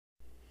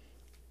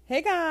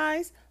Hey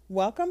guys,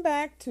 welcome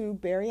back to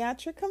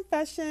Bariatric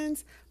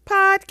Confessions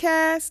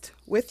podcast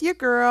with your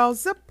girl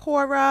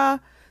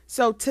Zipporah.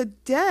 So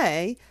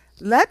today,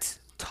 let's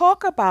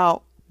talk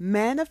about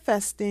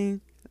manifesting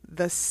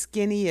the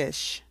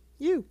skinny-ish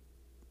you.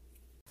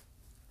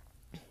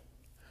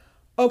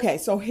 Okay,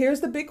 so here's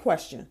the big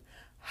question.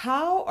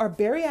 How are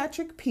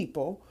bariatric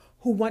people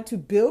who want to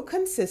build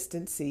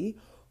consistency,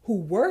 who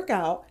work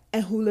out,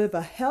 and who live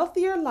a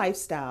healthier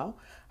lifestyle,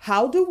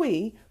 how do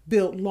we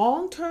build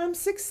long-term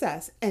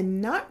success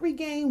and not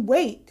regain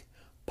weight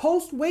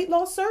post-weight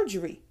loss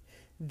surgery?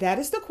 That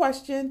is the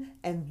question,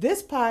 and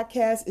this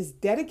podcast is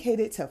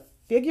dedicated to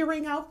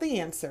figuring out the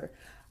answer.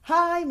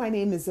 Hi, my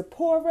name is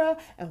Zipporah,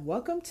 and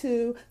welcome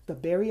to the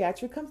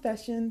Bariatric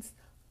Confessions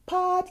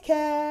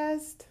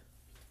podcast.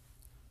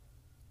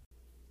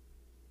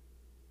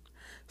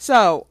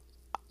 So,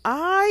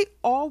 I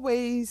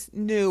always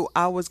knew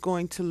I was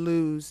going to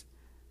lose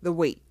the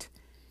weight.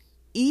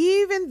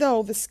 Even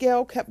though the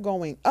scale kept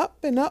going up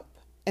and up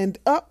and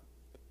up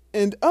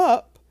and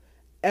up,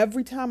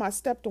 every time I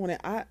stepped on it,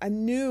 I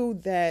knew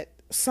that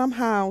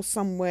somehow,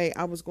 some way,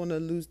 I was going to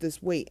lose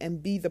this weight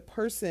and be the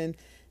person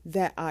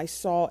that I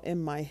saw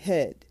in my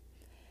head.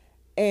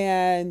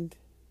 And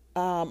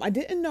I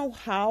didn't know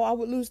how I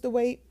would lose the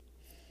weight.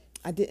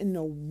 I didn't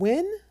know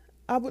when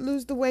I would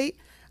lose the weight.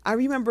 I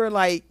remember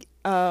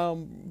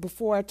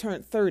before I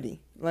turned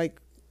 30,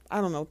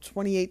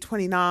 28,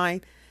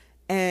 29.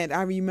 And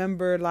I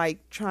remember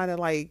trying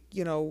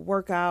to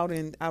work out,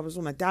 and I was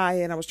on a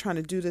diet and I was trying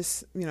to do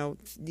this,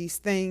 these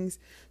things.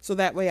 So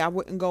that way I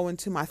wouldn't go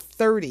into my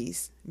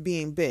 30s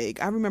being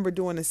big. I remember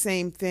doing the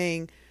same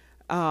thing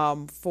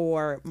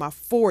for my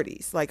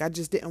 40s. I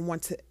just didn't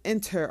want to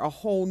enter a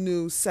whole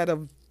new set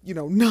of,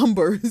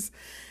 numbers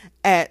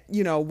at,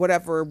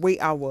 whatever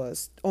weight I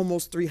was,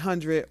 almost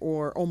 300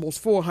 or almost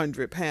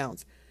 400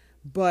 pounds.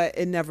 But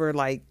it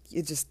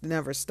just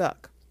never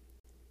stuck.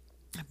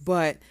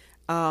 But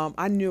I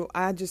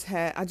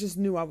just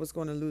knew I was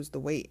going to lose the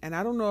weight. And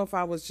I don't know if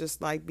I was just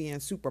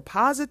being super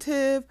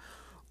positive,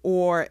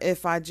 or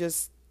if I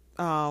just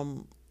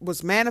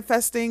was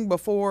manifesting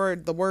before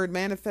the word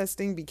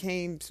manifesting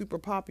became super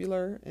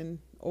popular and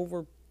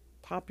over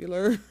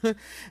popular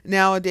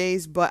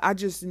nowadays. But I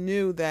just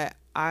knew that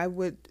I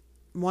would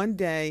one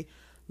day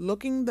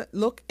look in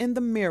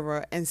the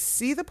mirror and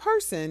see the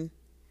person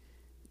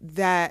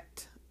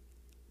that's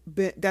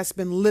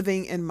been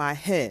living in my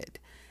head.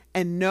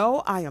 And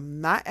no, I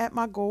am not at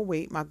my goal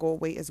weight. My goal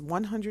weight is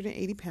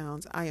 180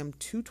 pounds. I am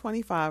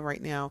 225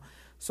 right now.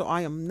 So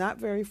I am not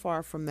very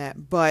far from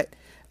that. But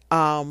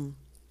even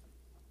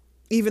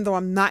though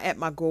I'm not at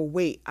my goal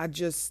weight, I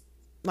just,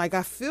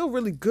 I feel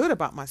really good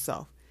about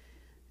myself.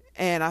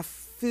 And I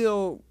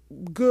feel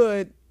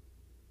good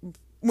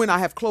when I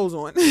have clothes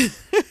on.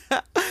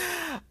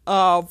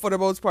 For the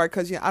most part,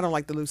 because I don't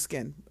like the loose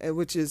skin,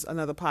 which is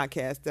another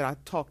podcast that I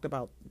talked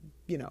about,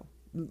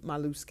 my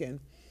loose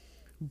skin.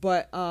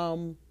 But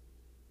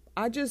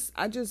I just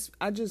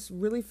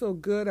really feel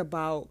good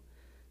about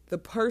the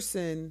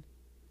person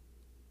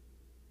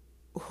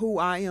who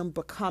I am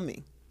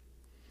becoming.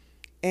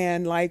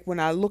 And when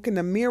I look in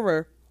the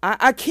mirror,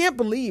 I can't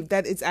believe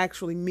that it's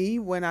actually me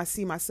when I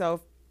see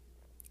myself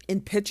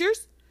in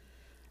pictures.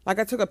 I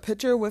took a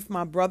picture with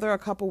my brother a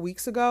couple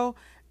weeks ago,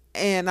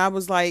 and I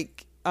was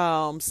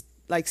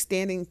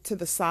standing to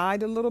the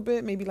side a little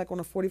bit, maybe on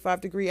a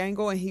 45-degree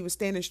angle, and he was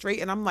standing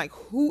straight, and I'm like,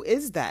 who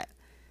is that?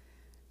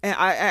 And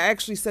I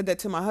actually said that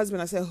to my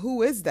husband. I said,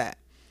 who is that?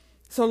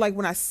 So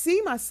when I see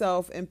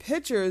myself in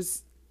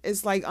pictures,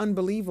 it's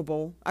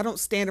unbelievable. I don't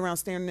stand around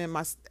staring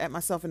at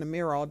myself in the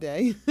mirror all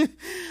day.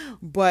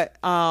 But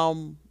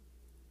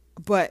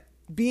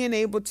being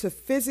able to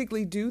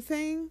physically do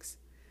things,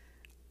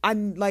 I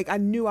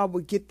knew I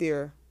would get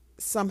there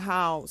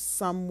somehow,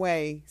 some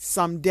way,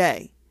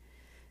 someday.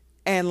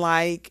 And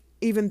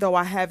even though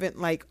I haven't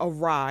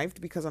arrived,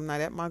 because I'm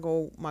not at my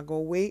goal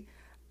weight,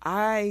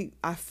 I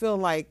feel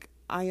like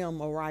I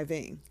am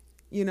arriving,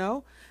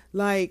 and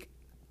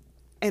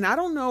I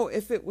don't know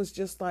if it was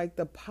just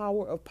the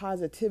power of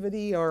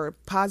positivity or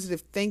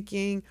positive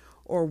thinking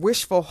or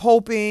wishful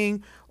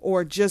hoping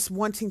or just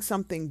wanting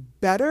something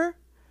better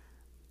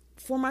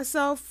for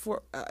myself,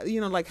 for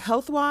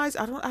health wise.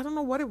 I don't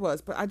know what it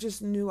was, but I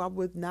just knew I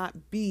would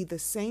not be the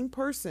same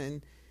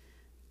person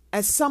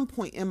at some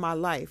point in my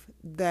life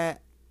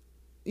that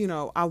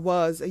I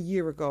was a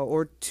year ago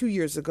or 2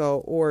 years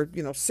ago or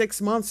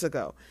 6 months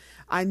ago.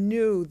 I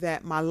knew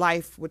that my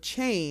life would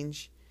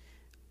change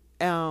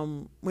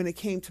when it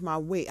came to my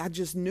weight. I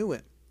just knew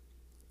it.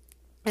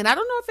 And I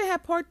don't know if it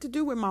had part to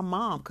do with my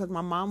mom, because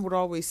my mom would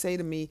always say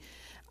to me,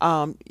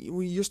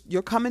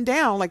 you're coming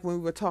down. When we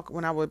were talking,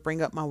 when I would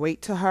bring up my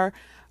weight to her,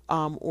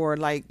 or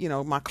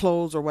my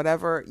clothes or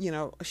whatever,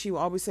 she would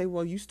always say,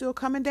 well, you still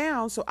coming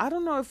down. So I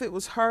don't know if it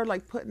was her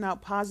putting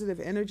out positive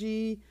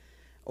energy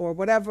or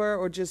whatever,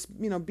 or just,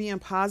 being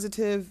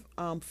positive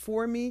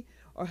for me,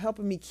 or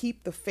helping me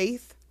keep the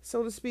faith,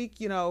 so to speak,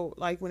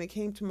 when it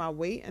came to my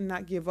weight, and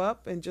not give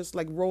up and just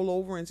roll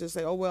over and just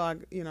say, oh, well,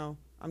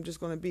 I'm just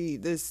going to be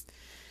this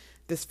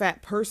this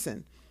fat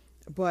person.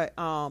 But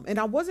and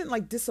I wasn't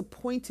like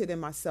disappointed in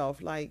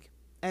myself, like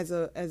as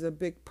a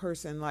big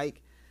person.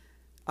 Like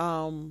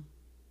um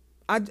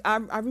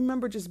I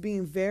remember just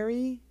being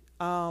very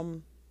I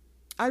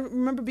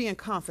remember being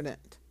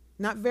confident,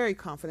 not very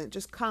confident,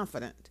 just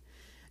confident.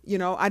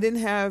 I didn't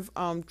have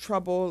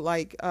trouble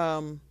like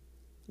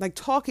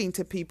talking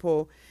to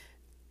people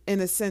in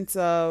a sense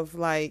of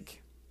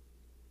like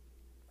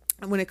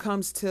when it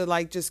comes to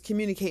like just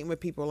communicating with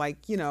people, like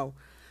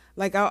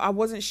like I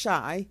wasn't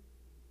shy.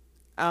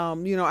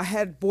 I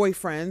had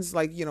boyfriends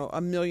like,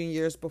 a million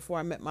years before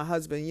I met my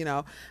husband,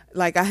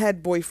 like I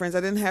had boyfriends.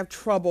 I didn't have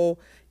trouble,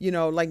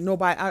 like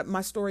nobody,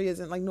 my story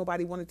isn't like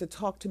nobody wanted to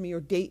talk to me or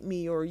date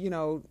me or,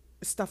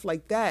 stuff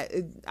like that.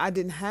 I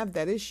didn't have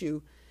that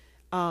issue.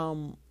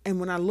 And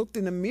when I looked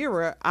in the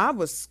mirror,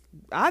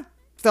 I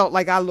felt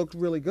like I looked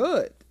really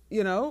good,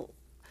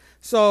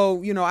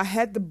 So, I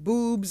had the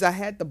boobs, I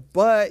had the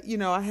butt,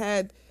 I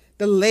had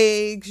the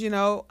legs,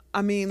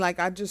 I mean, like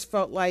I just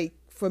felt like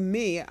for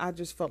me, I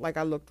just felt like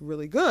I looked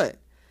really good.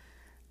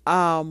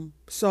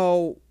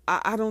 So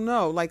I don't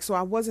know, like, so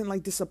I wasn't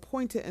like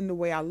disappointed in the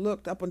way I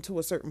looked up until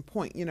a certain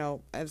point,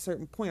 at a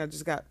certain point, I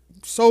just got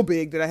so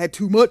big that I had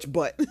too much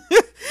butt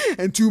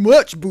and too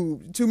much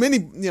boob, too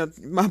many,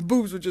 my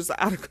boobs were just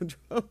out of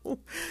control.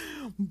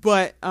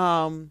 But,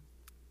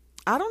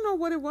 I don't know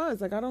what it was.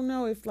 Like, I don't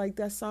know if like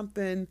that's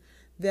something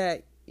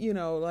that,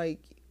 like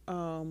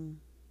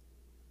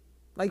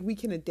we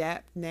can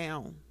adapt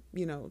now,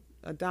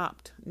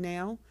 adopt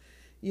now,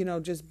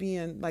 just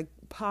being like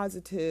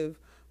positive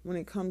when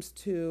it comes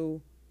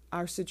to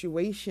our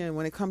situation,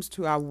 when it comes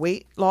to our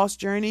weight loss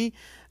journey,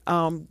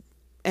 and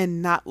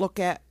not look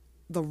at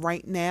the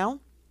right now.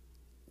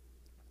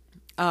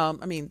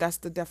 I mean, that's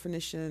the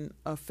definition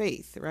of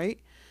faith, right?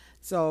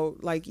 So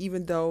like,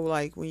 even though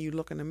like when you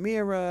look in the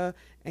mirror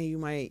and you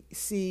might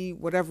see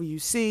whatever you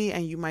see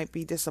and you might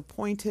be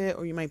disappointed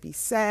or you might be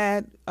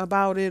sad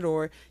about it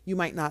or you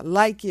might not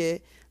like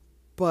it.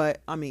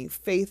 But I mean,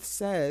 faith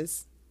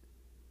says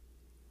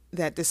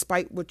that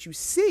despite what you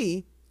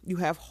see, you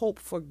have hope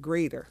for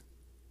greater.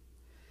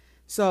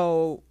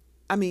 So,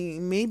 I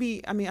mean,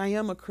 I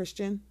am a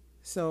Christian.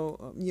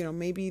 So,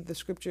 maybe the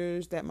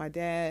scriptures that my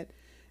dad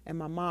and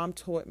my mom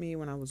taught me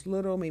when I was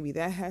little, maybe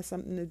that has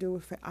something to do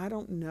with it. I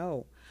don't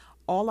know.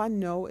 All I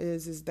know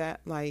is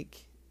that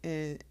like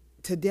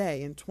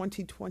today in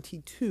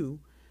 2022,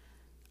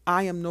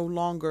 I am no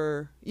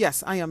longer,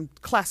 yes, I am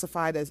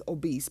classified as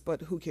obese,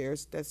 but who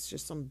cares? That's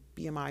just some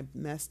BMI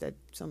mess that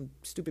some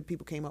stupid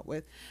people came up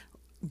with.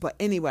 But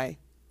anyway,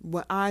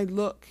 when I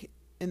look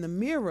in the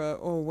mirror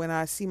or when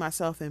I see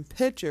myself in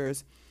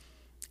pictures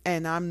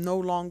and I'm no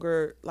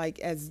longer like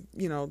as,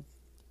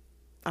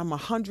 I'm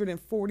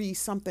 140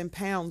 something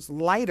pounds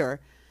lighter,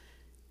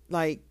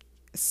 like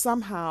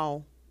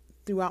somehow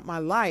throughout my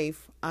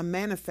life, I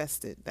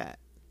manifested that.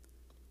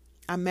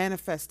 I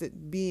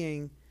manifested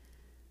being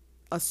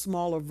a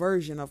smaller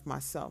version of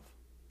myself.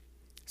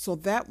 So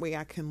that way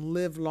I can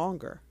live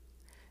longer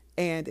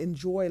and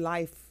enjoy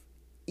life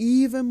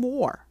even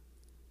more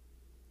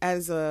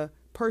as a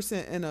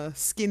person in a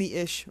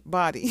skinny-ish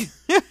body.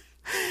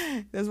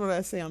 That's what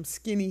I say. I'm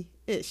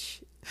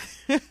skinny-ish.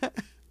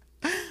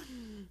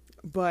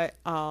 But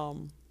I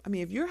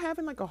mean, if you're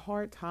having like a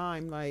hard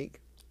time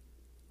like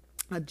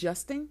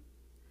adjusting,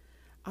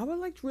 I would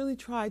like to really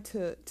try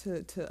to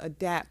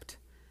adapt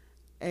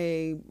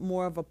a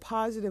more of a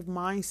positive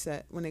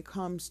mindset when it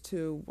comes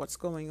to what's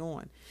going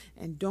on,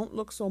 and don't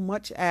look so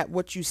much at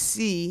what you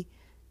see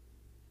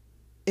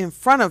in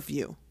front of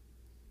you.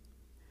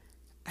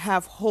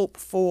 Have hope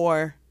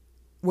for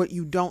what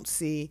you don't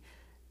see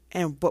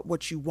but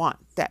what you want,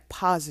 that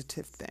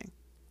positive thing,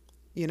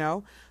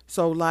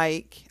 So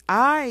like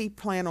I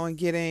plan on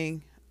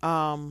getting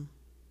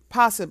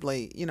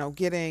possibly,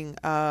 getting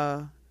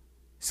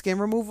skin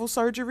removal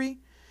surgery.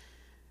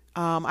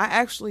 I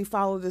actually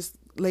follow this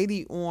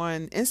lady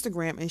on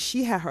Instagram and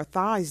she had her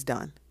thighs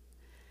done.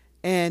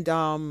 And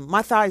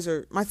my thighs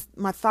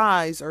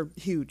are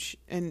huge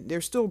and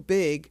they're still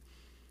big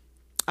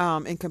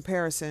in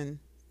comparison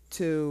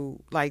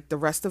to like the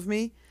rest of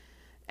me.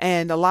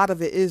 And a lot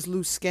of it is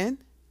loose skin.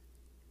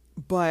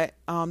 But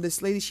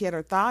this lady, she had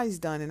her thighs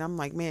done and I'm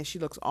like, man, she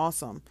looks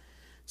awesome.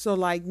 So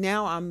like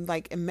now I'm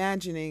like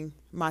imagining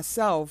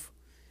myself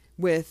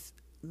with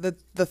the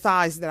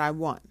thighs that I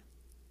want.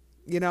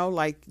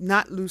 Like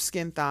not loose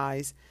skin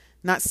thighs,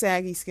 not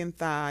saggy skin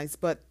thighs,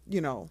 but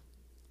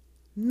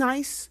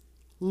nice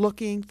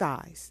looking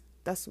thighs.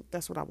 That's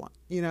what I want,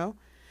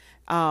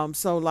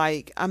 So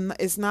like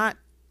it's not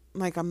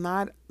like I'm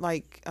not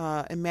like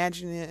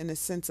imagining it in a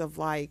sense of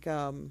like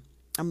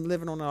I'm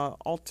living on a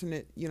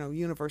alternate,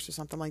 universe or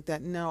something like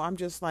that. No, I'm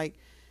just like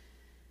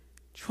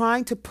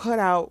trying to put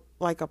out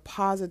like a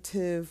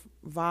positive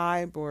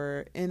vibe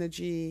or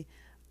energy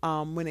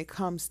when it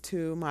comes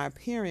to my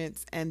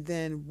appearance and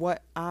then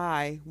what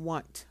I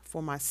want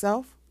for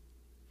myself.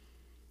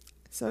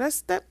 So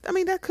that's that. I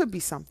mean, that could be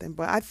something,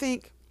 but I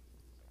think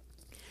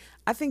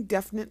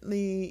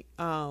definitely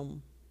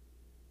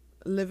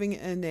living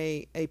in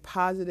a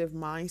positive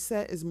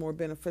mindset is more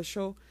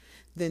beneficial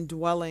than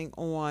dwelling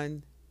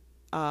on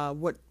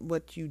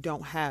what you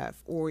don't have,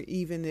 or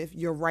even if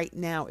your right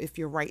now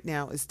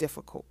is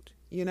difficult,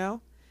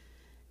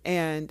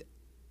 and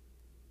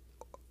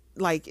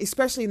like,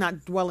 especially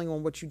not dwelling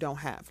on what you don't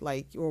have,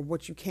 like, or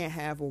what you can't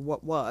have, or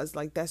what was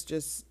like,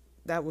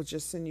 that would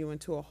just send you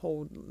into a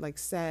whole, like,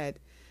 sad,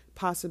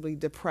 possibly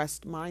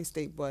depressed mind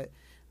state. But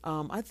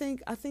I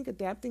think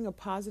adapting a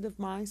positive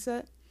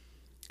mindset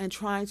and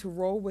trying to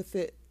roll with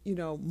it,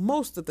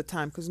 most of the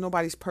time, because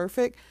nobody's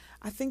perfect,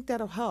 I think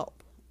that'll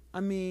help. I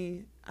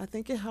mean, I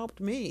think it helped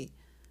me.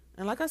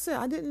 And like I said,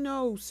 I didn't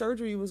know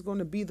surgery was going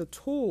to be the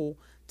tool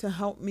to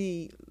help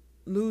me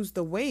lose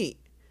the weight,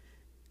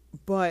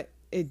 but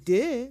it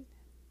did.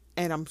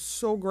 And I'm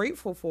so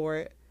grateful for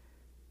it.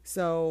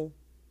 So,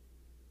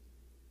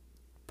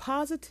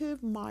 positive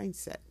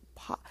mindset,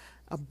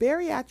 a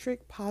bariatric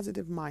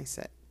positive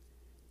mindset,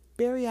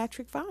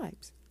 bariatric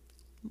vibes,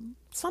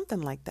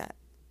 something like that,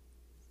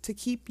 to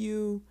keep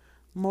you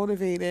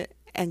motivated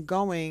and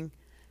going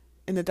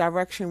in the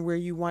direction where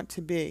you want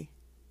to be.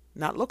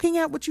 Not looking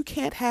at what you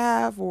can't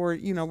have, or,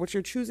 what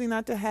you're choosing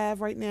not to have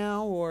right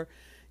now, or,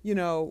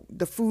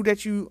 the food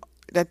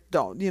that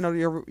don't,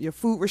 your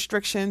food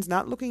restrictions,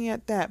 not looking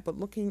at that, but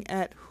looking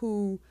at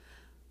who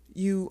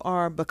you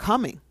are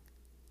becoming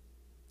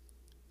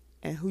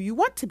and who you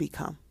want to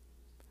become.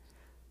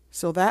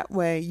 So that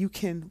way you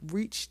can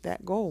reach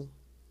that goal,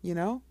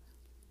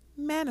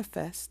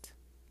 manifest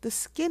the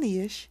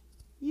skinny-ish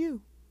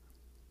you.